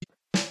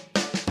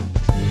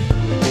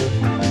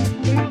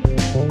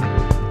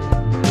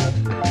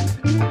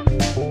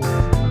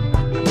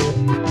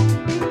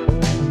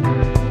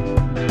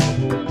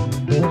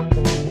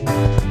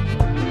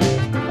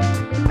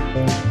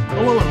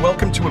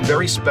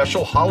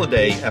special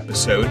holiday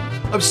episode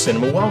of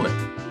Cinema Wellman.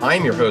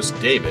 I'm your host,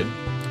 David,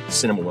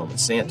 Cinema Wellman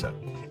Santa,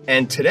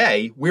 and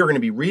today we're going to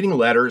be reading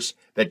letters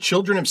that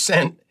children have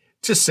sent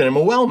to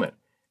Cinema Wellman,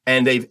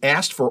 and they've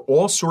asked for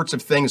all sorts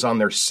of things on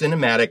their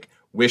cinematic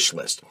wish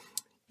list.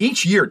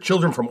 Each year,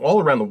 children from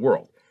all around the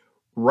world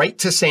write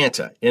to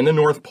Santa in the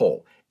North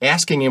Pole,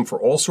 asking him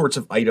for all sorts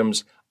of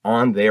items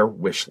on their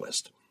wish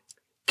list.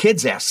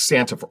 Kids ask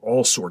Santa for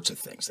all sorts of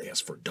things. They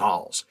ask for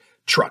dolls,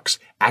 trucks,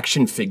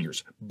 action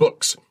figures,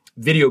 books,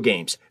 video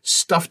games,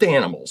 stuffed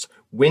animals,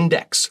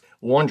 Windex,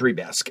 laundry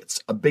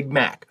baskets, a Big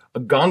Mac,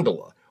 a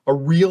gondola, a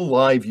real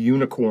live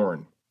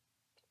unicorn.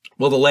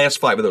 Well, the last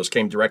 5 of those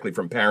came directly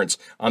from parents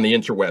on the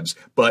interwebs,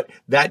 but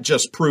that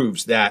just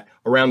proves that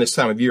around this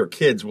time of year,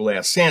 kids will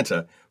ask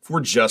Santa for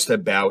just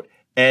about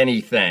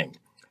anything.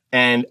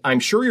 And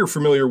I'm sure you're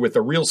familiar with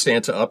the real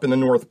Santa up in the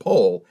North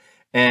Pole,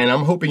 and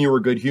I'm hoping you're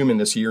a good human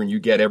this year and you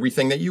get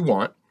everything that you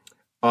want.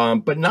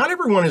 But not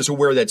everyone is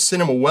aware that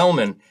Cinema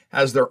Wellman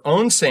has their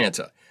own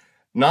Santa,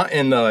 not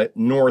in the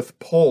North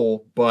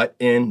Pole, but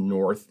in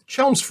North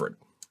Chelmsford.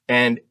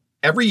 And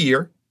every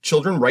year,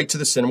 children write to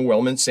the Cinema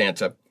Wellman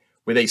Santa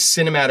with a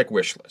cinematic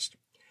wish list.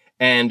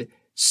 And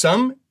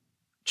some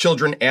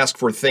children ask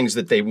for things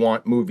that they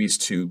want movies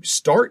to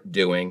start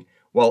doing,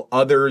 while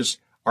others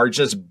are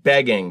just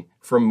begging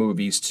for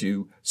movies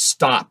to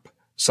stop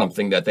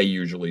something that they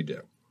usually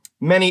do.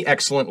 Many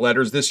excellent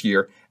letters this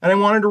year, and I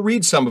wanted to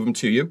read some of them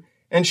to you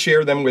and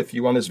share them with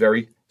you on this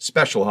very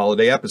special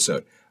holiday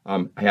episode.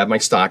 I have my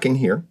stocking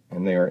here,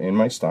 and they are in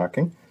my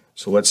stocking.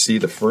 So let's see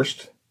the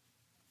first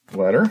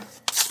letter.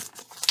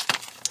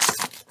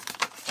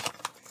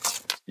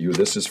 See who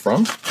this is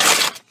from.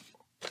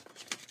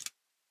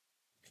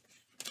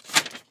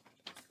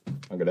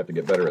 I'm going to have to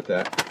get better at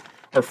that.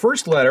 Our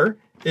first letter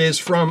is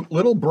from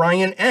little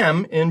Brian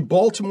M. in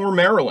Baltimore,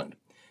 Maryland.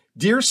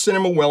 Dear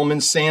Cinema Wellman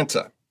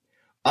Santa,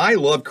 I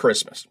love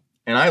Christmas,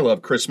 and I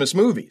love Christmas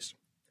movies.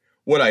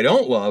 What I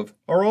don't love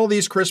are all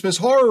these Christmas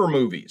horror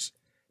movies.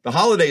 The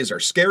holidays are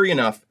scary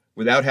enough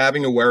without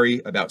having to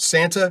worry about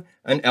Santa,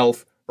 an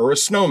elf, or a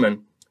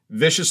snowman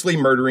viciously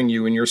murdering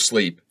you in your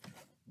sleep.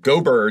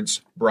 Go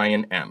Birds,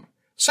 Brian M.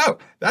 So,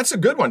 that's a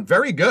good one.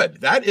 Very good.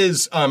 That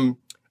is, I'm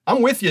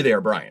with you there,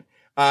 Brian.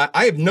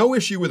 I have no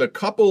issue with a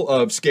couple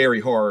of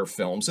scary horror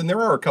films, and there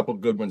are a couple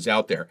good ones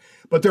out there,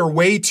 but there are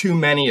way too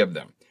many of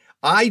them.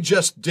 I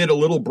just did a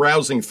little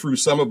browsing through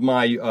some of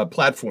my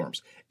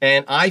platforms,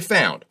 and I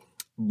found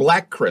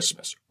Black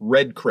Christmas,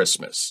 Red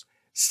Christmas,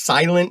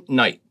 Silent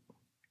Night,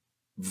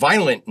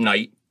 Violent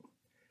Night,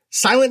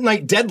 Silent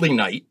Night, Deadly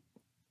Night,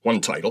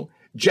 one title,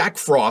 Jack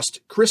Frost,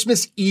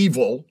 Christmas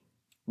Evil,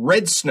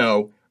 Red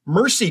Snow,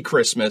 Mercy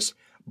Christmas,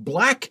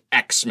 Black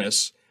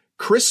Xmas,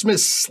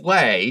 Christmas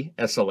Sleigh,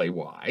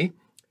 S-L-A-Y,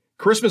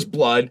 Christmas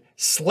Blood,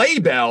 Sleigh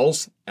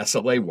Bells,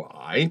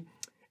 S-L-A-Y,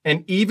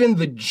 and even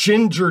the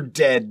Ginger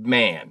Dead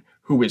Man,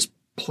 who is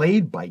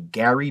played by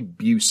Gary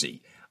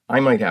Busey. I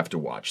might have to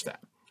watch that.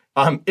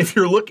 If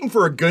you're looking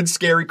for a good,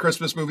 scary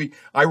Christmas movie,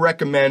 I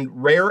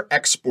recommend Rare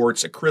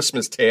Exports: A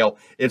Christmas Tale.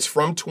 It's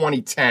from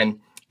 2010,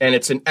 and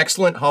it's an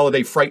excellent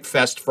holiday fright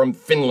fest from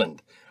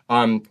Finland.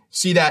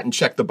 See that and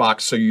check the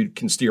box so you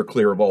can steer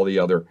clear of all the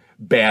other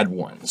bad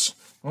ones.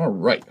 All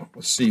right,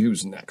 let's see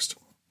who's next.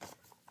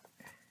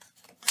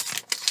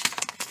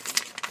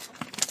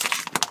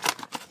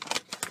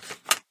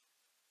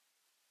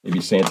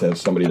 Maybe Santa has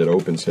somebody that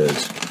opens his.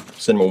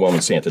 Cinema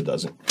Wellman Santa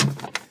doesn't.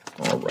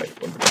 All right,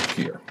 what about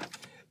here?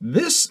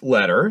 This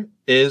letter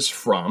is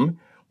from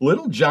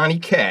little Johnny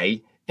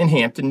K. in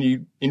Hampton,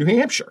 New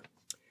Hampshire.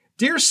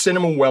 Dear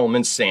Cinema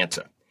Wellman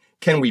Santa,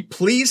 can we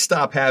please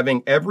stop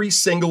having every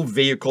single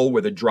vehicle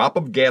with a drop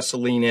of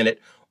gasoline in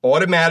it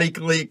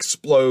automatically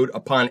explode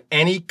upon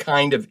any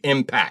kind of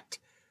impact?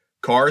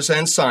 Cars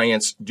and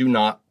science do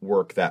not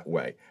work that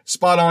way.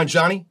 Spot on,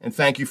 Johnny, and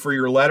thank you for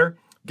your letter.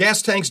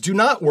 Gas tanks do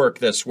not work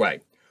this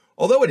way.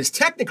 Although it is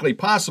technically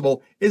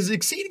possible, it is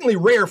exceedingly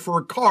rare for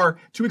a car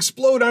to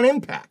explode on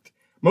impact.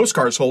 Most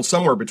cars hold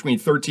somewhere between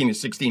 13 and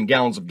 16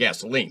 gallons of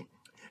gasoline.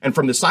 And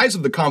from the size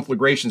of the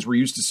conflagrations we're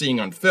used to seeing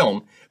on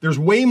film, there's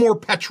way more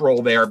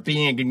petrol there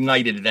being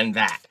ignited than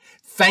that.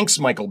 Thanks,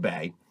 Michael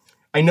Bay.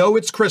 I know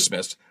it's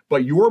Christmas,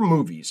 but your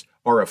movies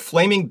are a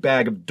flaming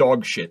bag of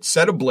dog shit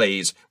set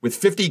ablaze with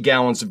 50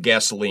 gallons of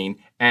gasoline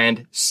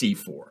and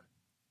C4.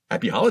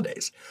 Happy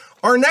holidays.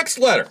 Our next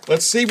letter.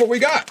 Let's see what we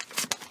got.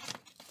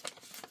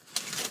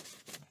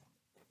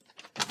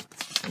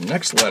 The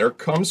next letter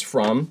comes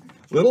from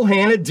little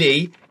Hannah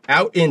D.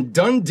 out in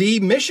Dundee,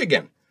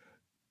 Michigan.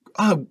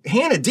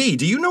 Hannah D.,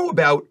 do you know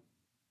about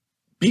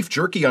Beef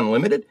Jerky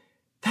Unlimited?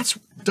 That's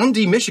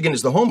Dundee, Michigan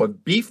is the home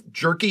of Beef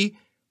Jerky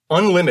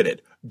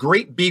Unlimited.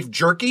 Great beef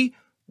jerky,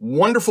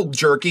 wonderful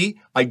jerky.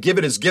 I give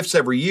it as gifts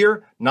every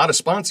year. Not a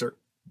sponsor,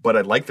 but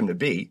I'd like them to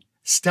be.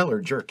 Stellar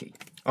jerky.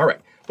 All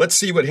right, let's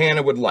see what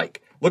Hannah would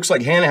like. Looks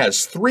like Hannah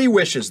has 3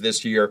 wishes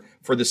this year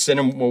for the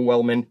Cinema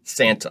Wellman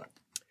Santa.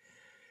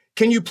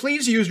 Can you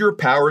please use your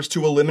powers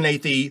to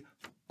eliminate the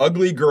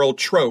ugly girl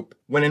trope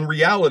when in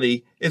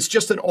reality it's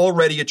just an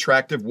already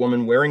attractive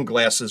woman wearing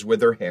glasses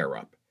with her hair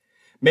up?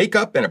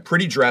 Makeup and a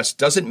pretty dress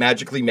doesn't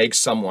magically make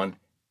someone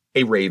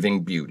a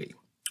raving beauty.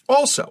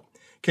 Also,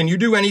 can you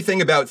do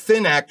anything about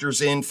thin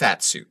actors in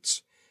fat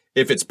suits?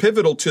 If it's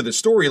pivotal to the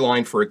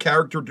storyline for a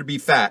character to be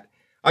fat,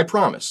 I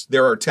promise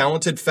there are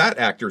talented fat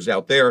actors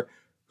out there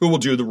who will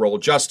do the role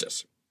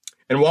justice.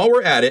 And while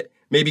we're at it,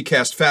 maybe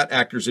cast fat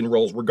actors in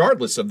roles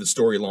regardless of the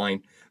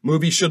storyline.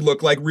 Movies should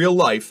look like real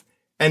life,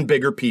 and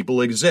bigger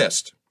people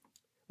exist.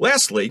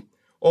 Lastly,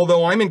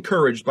 although I'm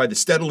encouraged by the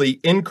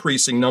steadily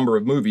increasing number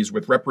of movies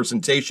with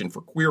representation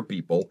for queer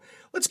people,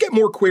 let's get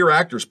more queer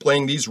actors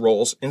playing these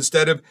roles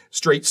instead of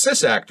straight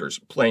cis actors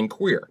playing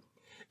queer.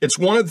 It's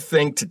one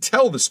thing to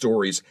tell the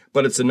stories,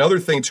 but it's another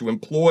thing to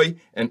employ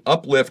and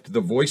uplift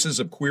the voices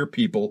of queer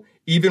people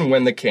even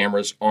when the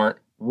cameras aren't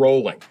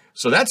rolling.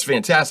 So that's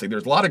fantastic.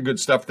 There's a lot of good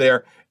stuff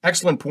there.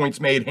 Excellent points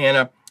made,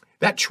 Hannah.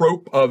 That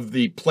trope of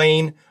the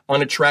plain,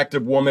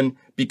 unattractive woman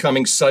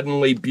becoming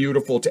suddenly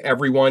beautiful to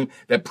everyone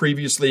that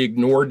previously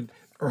ignored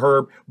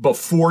her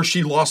before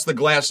she lost the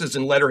glasses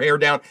and let her hair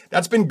down,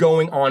 that's been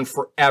going on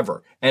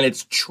forever, and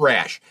it's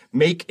trash.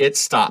 Make it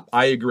stop.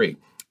 I agree.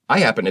 I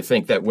happen to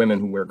think that women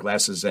who wear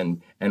glasses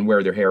and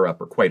wear their hair up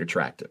are quite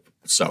attractive.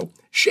 So,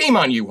 shame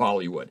on you,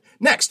 Hollywood.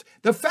 Next,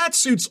 the fat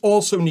suits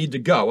also need to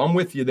go. I'm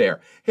with you there.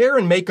 Hair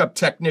and makeup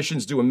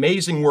technicians do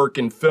amazing work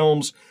in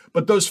films,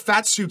 but those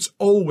fat suits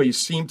always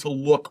seem to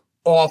look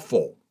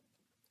awful.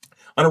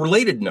 On a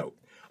related note,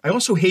 I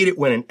also hate it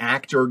when an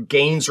actor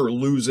gains or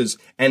loses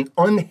an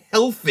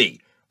unhealthy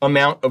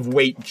amount of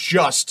weight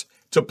just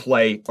to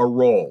play a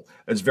role.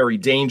 It's very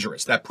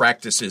dangerous. That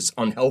practice is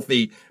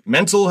unhealthy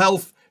mental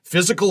health,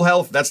 physical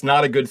health. That's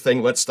not a good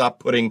thing. Let's stop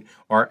putting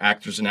our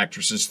actors and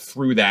actresses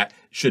through that.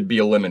 Should be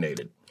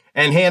eliminated.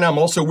 And Hannah, I'm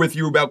also with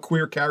you about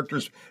queer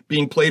characters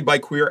being played by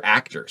queer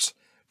actors.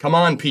 Come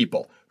on,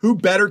 people. Who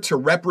better to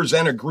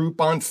represent a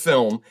group on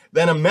film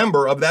than a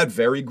member of that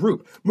very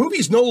group?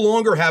 Movies no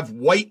longer have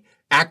white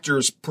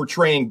actors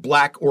portraying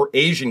Black or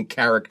Asian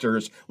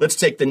characters. Let's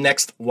take the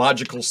next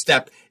logical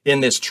step in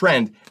this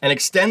trend and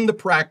extend the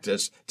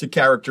practice to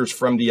characters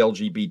from the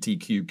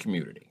LGBTQ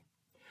community.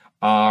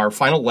 Our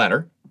final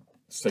letter,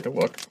 let's take a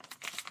look.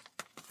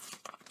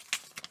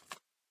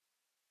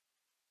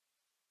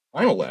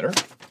 Final letter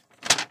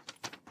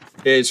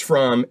is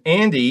from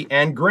Andy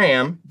and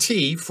Graham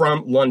T.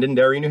 from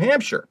Londonderry, New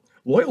Hampshire.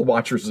 Loyal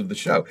watchers of the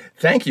show.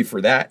 Thank you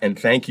for that, and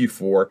thank you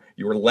for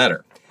your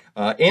letter.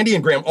 Andy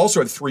and Graham also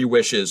had 3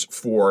 wishes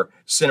for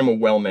Cinema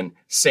Wellman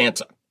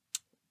Santa.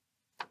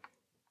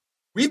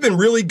 We've been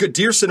really good,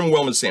 dear Cinema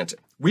Wellman Santa.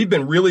 We've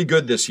been really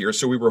good this year,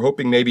 so we were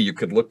hoping maybe you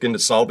could look into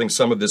solving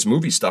some of this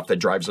movie stuff that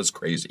drives us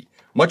crazy.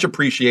 Much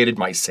appreciated,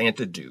 my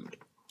Santa dude.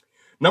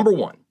 Number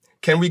 1,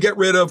 can we get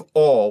rid of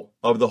all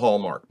of the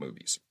Hallmark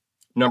movies?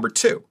 Number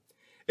 2,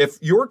 if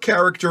your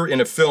character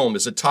in a film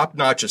is a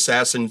top-notch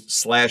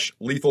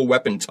assassin/lethal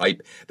weapon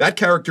type, that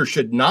character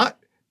should not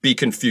be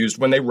confused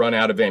when they run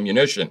out of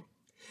ammunition.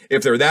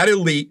 If they're that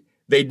elite,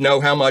 they'd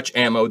know how much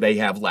ammo they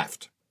have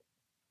left.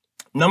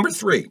 Number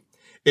 3,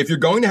 if you're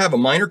going to have a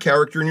minor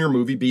character in your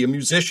movie be a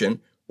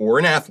musician or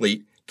an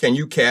athlete, can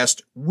you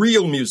cast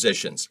real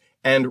musicians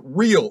and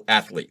real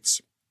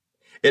athletes?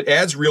 It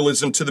adds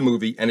realism to the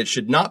movie, and it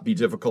should not be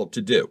difficult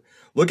to do.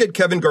 Look at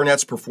Kevin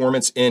Garnett's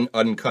performance in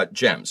Uncut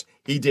Gems.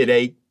 He did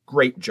a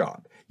great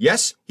job.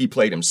 Yes, he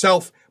played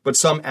himself, but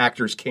some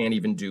actors can't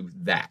even do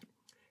that.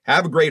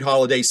 Have a great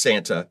holiday,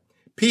 Santa.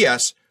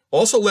 P.S.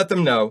 Also let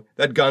them know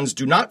that guns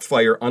do not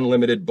fire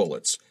unlimited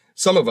bullets.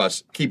 Some of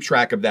us keep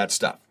track of that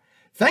stuff.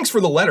 Thanks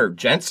for the letter,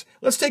 gents.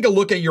 Let's take a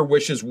look at your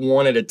wishes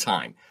one at a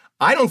time.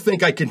 I don't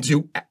think I can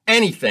do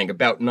anything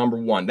about number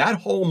 1.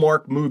 That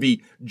Hallmark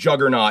movie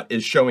juggernaut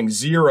is showing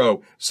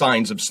zero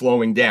signs of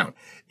slowing down.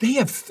 They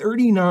have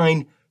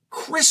 39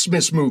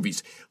 Christmas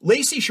movies.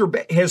 Lacey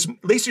Sherbet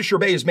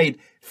has made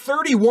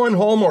 31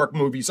 Hallmark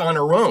movies on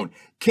her own.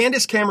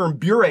 Candace Cameron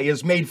Bure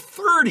has made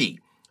 30.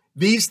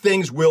 These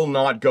things will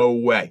not go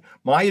away.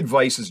 My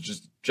advice is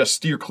just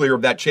steer clear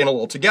of that channel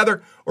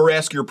altogether, or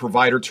ask your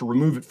provider to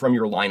remove it from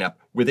your lineup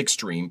with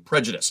extreme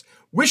prejudice.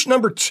 Wish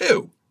number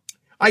 2.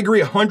 I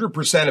agree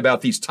 100% about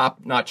these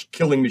top-notch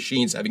killing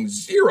machines having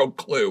zero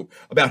clue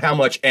about how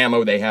much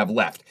ammo they have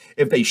left.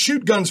 If they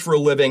shoot guns for a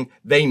living,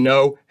 they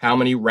know how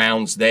many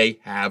rounds they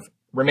have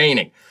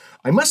remaining.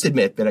 I must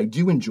admit that I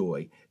do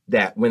enjoy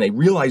that when they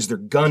realize their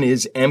gun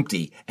is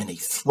empty and they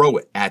throw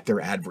it at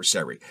their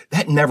adversary.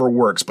 That never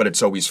works, but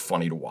it's always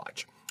funny to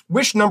watch.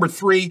 Wish number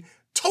 3,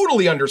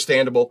 totally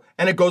understandable,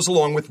 and it goes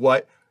along with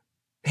what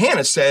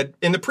Hannah said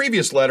in the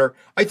previous letter.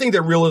 I think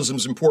that realism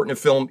is important in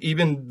film,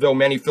 even though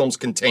many films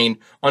contain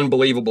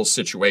unbelievable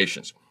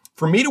situations.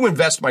 For me to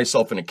invest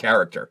myself in a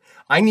character,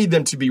 I need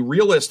them to be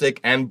realistic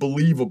and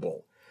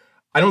believable.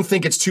 I don't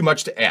think it's too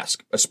much to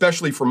ask,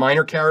 especially for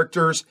minor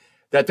characters,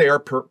 that they are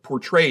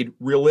portrayed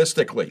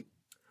realistically.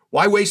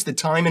 Why waste the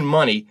time and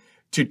money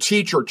to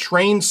teach or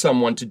train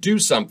someone to do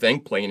something,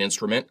 play an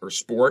instrument or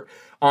sport,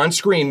 on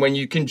screen when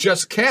you can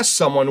just cast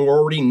someone who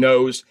already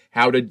knows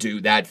how to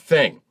do that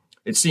thing?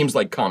 It seems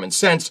like common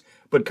sense,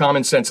 but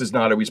common sense is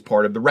not always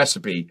part of the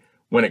recipe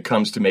when it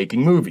comes to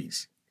making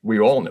movies. We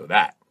all know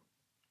that.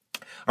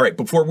 All right,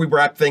 before we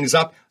wrap things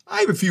up, I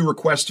have a few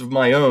requests of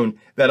my own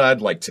that I'd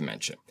like to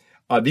mention.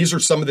 These are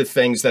some of the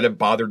things that have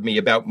bothered me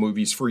about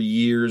movies for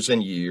years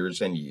and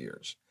years and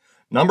years.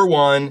 Number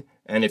one,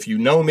 and if you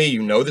know me,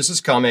 you know this is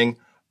coming,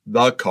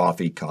 the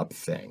coffee cup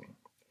thing.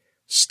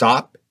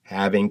 Stop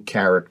having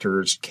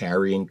characters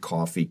carrying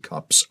coffee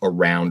cups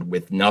around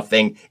with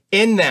nothing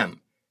in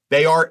them.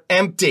 They are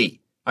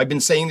empty. I've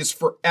been saying this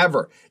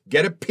forever.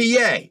 Get a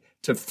PA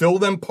to fill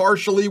them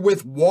partially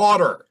with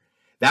water.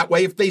 That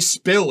way, if they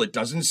spill, it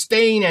doesn't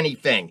stain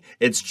anything.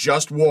 It's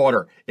just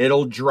water.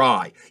 It'll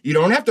dry. You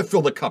don't have to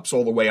fill the cups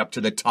all the way up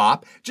to the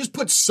top. Just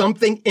put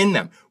something in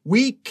them.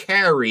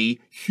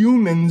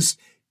 Humans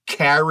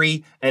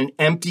carry an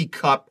empty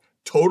cup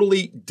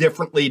totally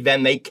differently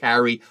than they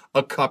carry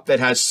a cup that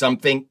has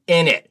something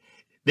in it.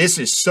 This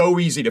is so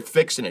easy to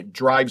fix and it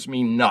drives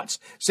me nuts.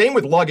 Same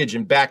with luggage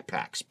and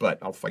backpacks, but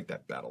I'll fight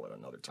that battle at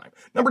another time.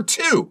 Number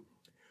two,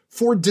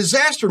 for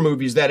disaster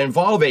movies that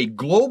involve a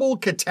global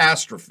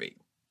catastrophe,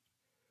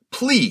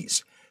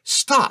 please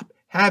stop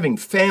having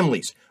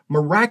families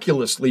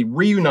miraculously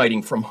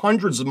reuniting from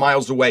hundreds of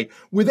miles away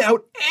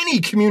without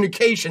any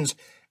communications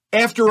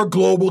after a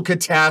global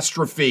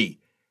catastrophe.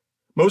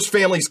 Most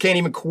families can't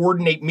even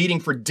coordinate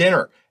meeting for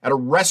dinner at a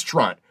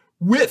restaurant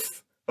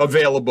with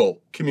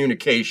available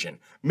communication.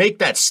 Make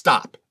that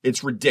stop.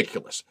 It's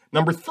ridiculous.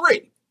 Number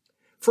three,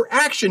 for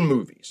action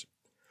movies,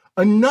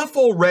 enough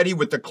already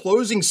with the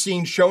closing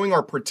scene showing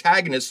our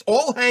protagonists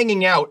all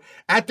hanging out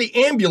at the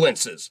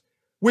ambulances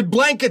with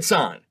blankets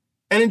on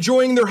and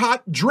enjoying their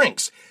hot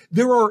drinks.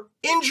 There are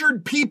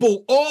injured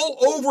people all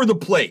over the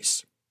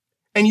place.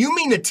 And you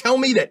mean to tell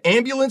me that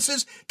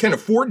ambulances can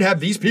afford to have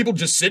these people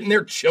just sitting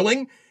there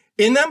chilling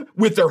in them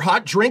with their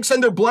hot drinks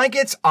and their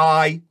blankets?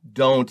 I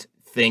don't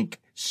think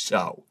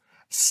so.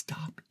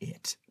 Stop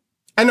it.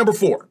 And number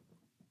four,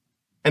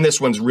 and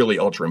this one's really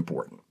ultra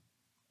important.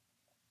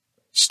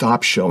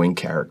 Stop showing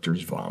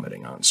characters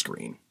vomiting on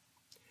screen.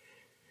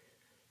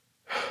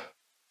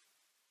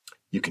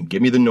 You can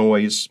give me the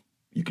noise.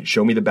 You can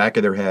show me the back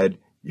of their head.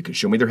 You can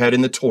show me their head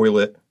in the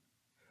toilet.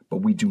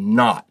 But we do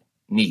not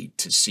need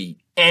to see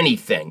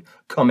anything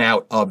come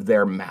out of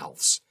their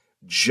mouths.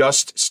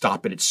 Just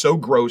stop it. It's so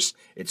gross.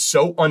 It's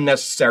so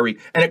unnecessary.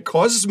 And it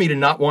causes me to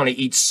not want to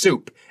eat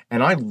soup.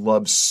 And I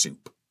love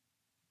soup.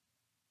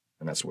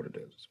 And that's what it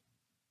is.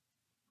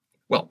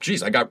 Well,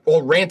 geez, I got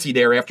all ranty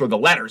there after the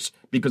letters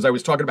because I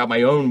was talking about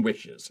my own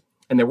wishes.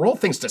 And they were all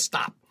things to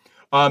stop.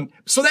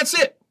 So that's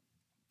it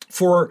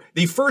for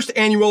the first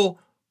annual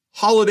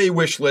holiday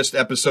wish list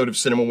episode of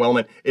Cinema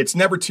Wellman. It's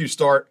never too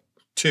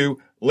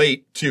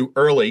late, too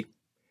early.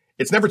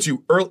 It's never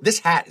too early. This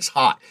hat is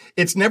hot.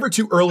 It's never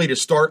too early to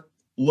start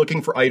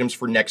looking for items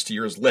for next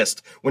year's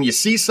list. When you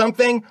see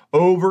something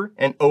over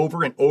and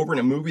over and over in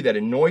a movie that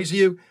annoys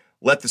you,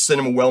 let the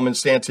Cinema Wellman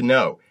Santa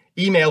know.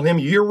 Email him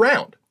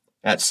year-round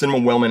at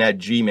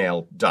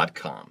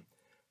cinemawellman@gmail.com.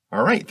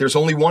 All right, there's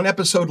only one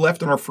episode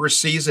left in our first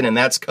season, and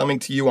that's coming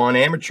to you on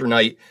Amateur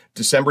Night,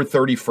 December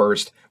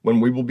 31st, when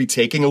we will be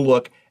taking a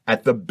look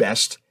at the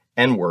best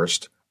and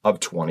worst of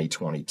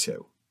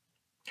 2022.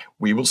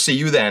 We will see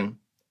you then,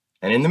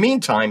 and in the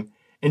meantime,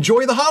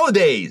 enjoy the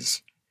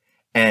holidays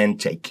and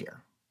take care.